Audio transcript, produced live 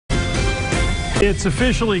It's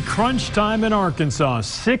officially crunch time in Arkansas.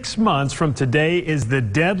 6 months from today is the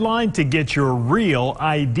deadline to get your real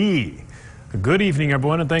ID. Good evening,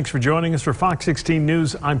 everyone, and thanks for joining us for Fox 16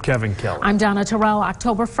 News. I'm Kevin Kelly. I'm Donna Terrell.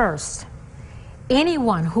 October 1st.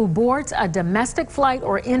 Anyone who boards a domestic flight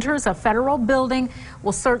or enters a federal building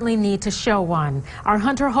will certainly need to show one. Our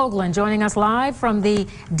Hunter Hoagland joining us live from the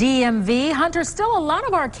DMV. Hunter, still a lot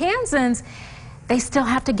of Arkansans, they still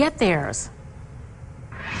have to get theirs.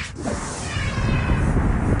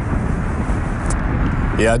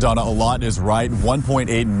 Yeah, Donna, a lot is right.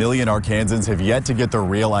 1.8 million Arkansans have yet to get their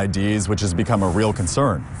real IDs, which has become a real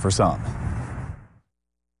concern for some.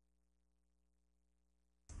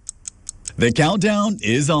 The countdown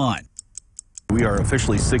is on. We are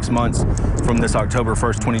officially 6 months from this October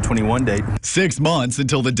 1st, 2021 date. 6 months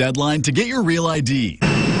until the deadline to get your real ID.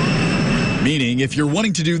 Meaning, if you're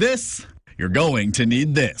wanting to do this, you're going to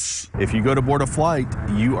need this. If you go to board a flight,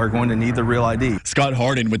 you are going to need the real ID. Scott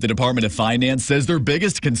Harden with the Department of Finance says their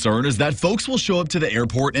biggest concern is that folks will show up to the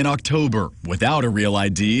airport in October without a real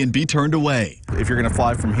ID and be turned away. If you're going to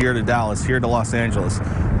fly from here to Dallas, here to Los Angeles,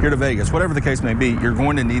 here to Vegas, whatever the case may be, you're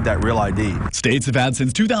going to need that real ID. States have had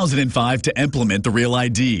since 2005 to implement the real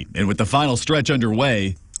ID, and with the final stretch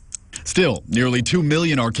underway, still, nearly 2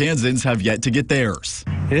 million Arkansans have yet to get theirs.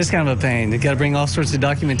 It is kind of a pain. You've got to bring all sorts of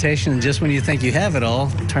documentation, and just when you think you have it all,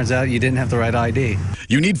 it turns out you didn't have the right ID.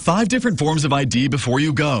 You need 5 different forms of ID before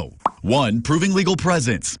you go. 1, proving legal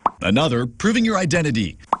presence. Another, proving your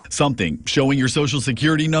identity. Something showing your social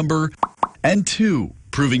security number. And 2,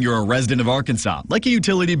 proving you're a resident of Arkansas, like a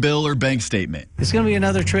utility bill or bank statement. It's going to be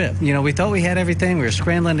another trip. You know, we thought we had everything. We were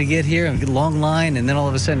scrambling to get here, a long line, and then all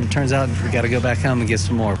of a sudden it turns out we got to go back home and get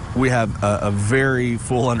some more. We have a very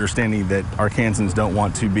full understanding that Arkansans don't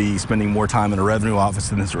want to be spending more time in a revenue office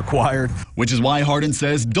than is required. Which is why Harden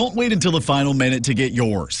says don't wait until the final minute to get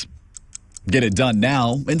yours. Get it done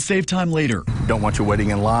now and save time later. Don't want you waiting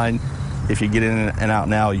in line. If you get in and out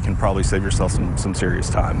now, you can probably save yourself some serious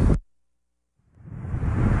time.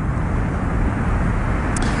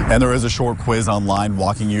 And there is a short quiz online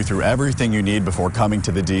walking you through everything you need before coming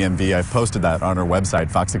to the DMV. I've posted that on our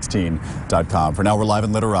website, fox16.com. For now, we're live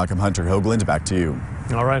in Little Rock. I'm Hunter Hoagland. Back to you.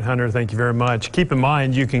 All right, Hunter, thank you very much. Keep in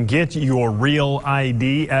mind, you can get your real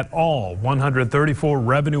ID at all 134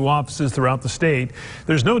 revenue offices throughout the state.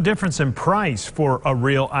 There's no difference in price for a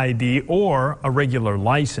real ID or a regular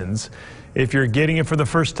license. If you're getting it for the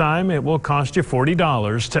first time, it will cost you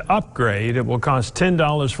 $40. To upgrade, it will cost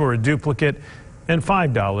 $10 for a duplicate and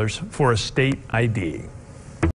 $5 for a state ID.